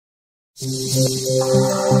Eyes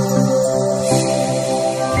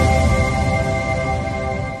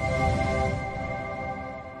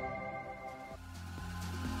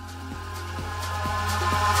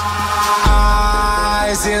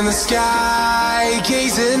in the sky,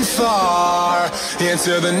 gazing far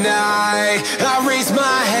into the night. I raise my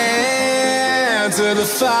hand to the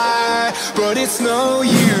fire, but it's no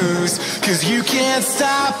use, 'cause you can't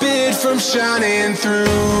stop it from shining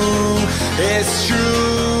through. It's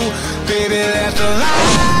true, baby, let the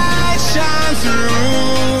light shine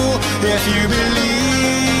through. If you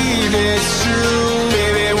believe it's true,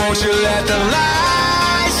 baby, won't you let the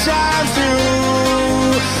light shine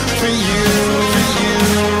through for you, for you,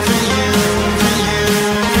 for you, for you, for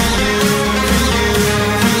you, for you,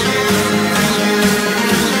 for you, for you,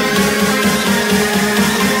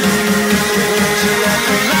 won't you let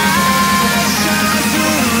the light shine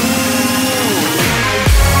through?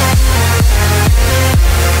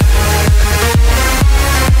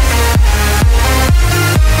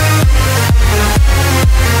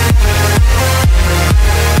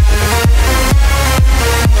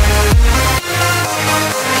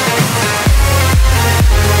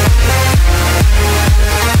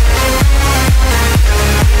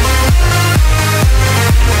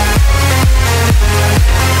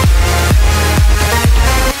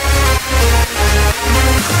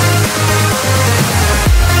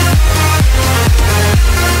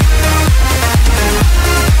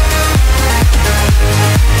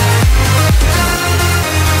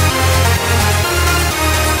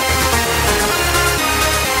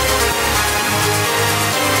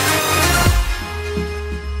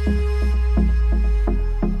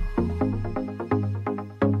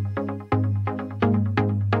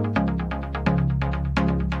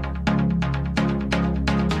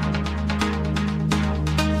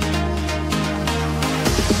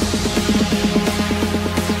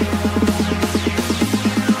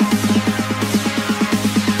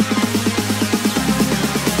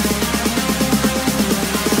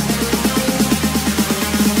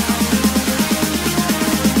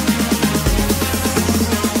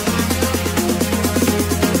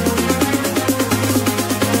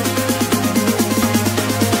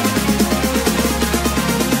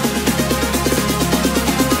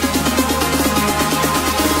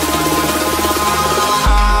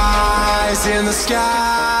 In the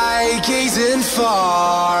sky, gazing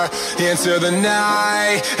far into the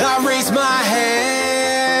night. I raise my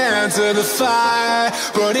hand to the fire,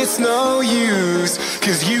 but it's no use,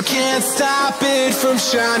 'cause you can't stop it from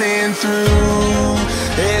shining through.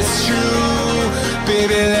 It's true,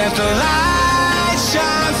 baby, let the light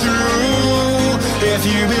shine through. If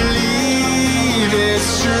you believe it's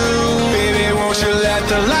true, baby, won't you let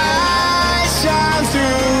the light shine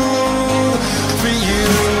through for you,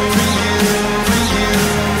 for you, for you,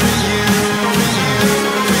 for you, for you, for you,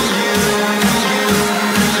 for you, for you.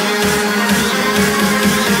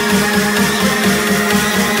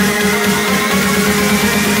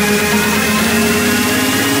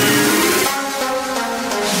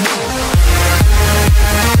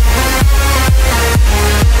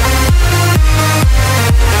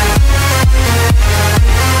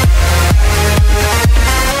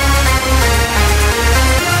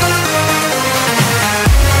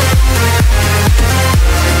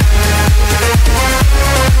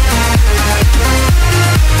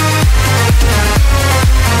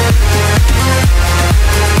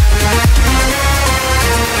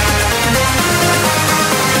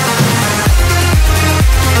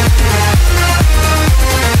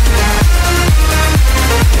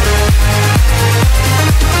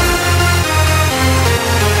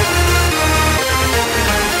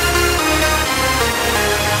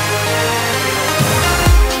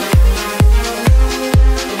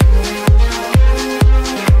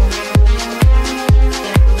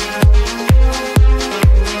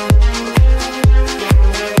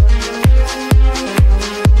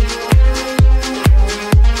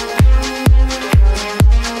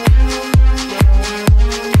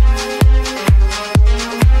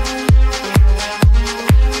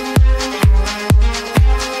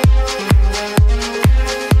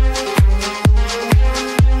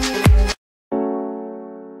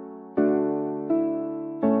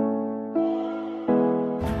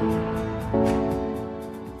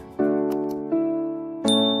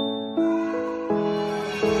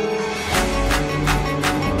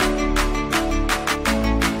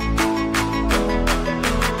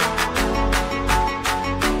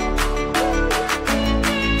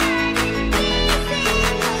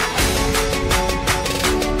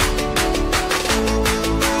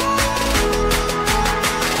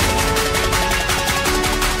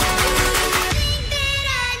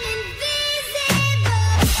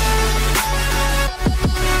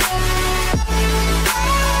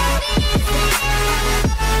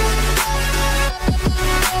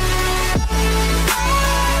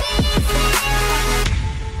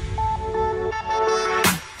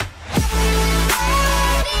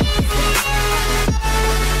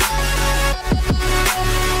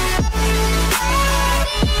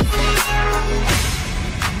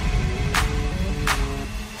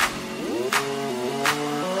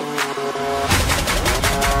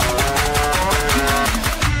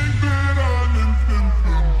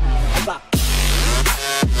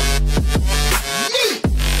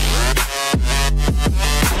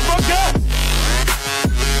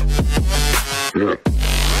 Yeah.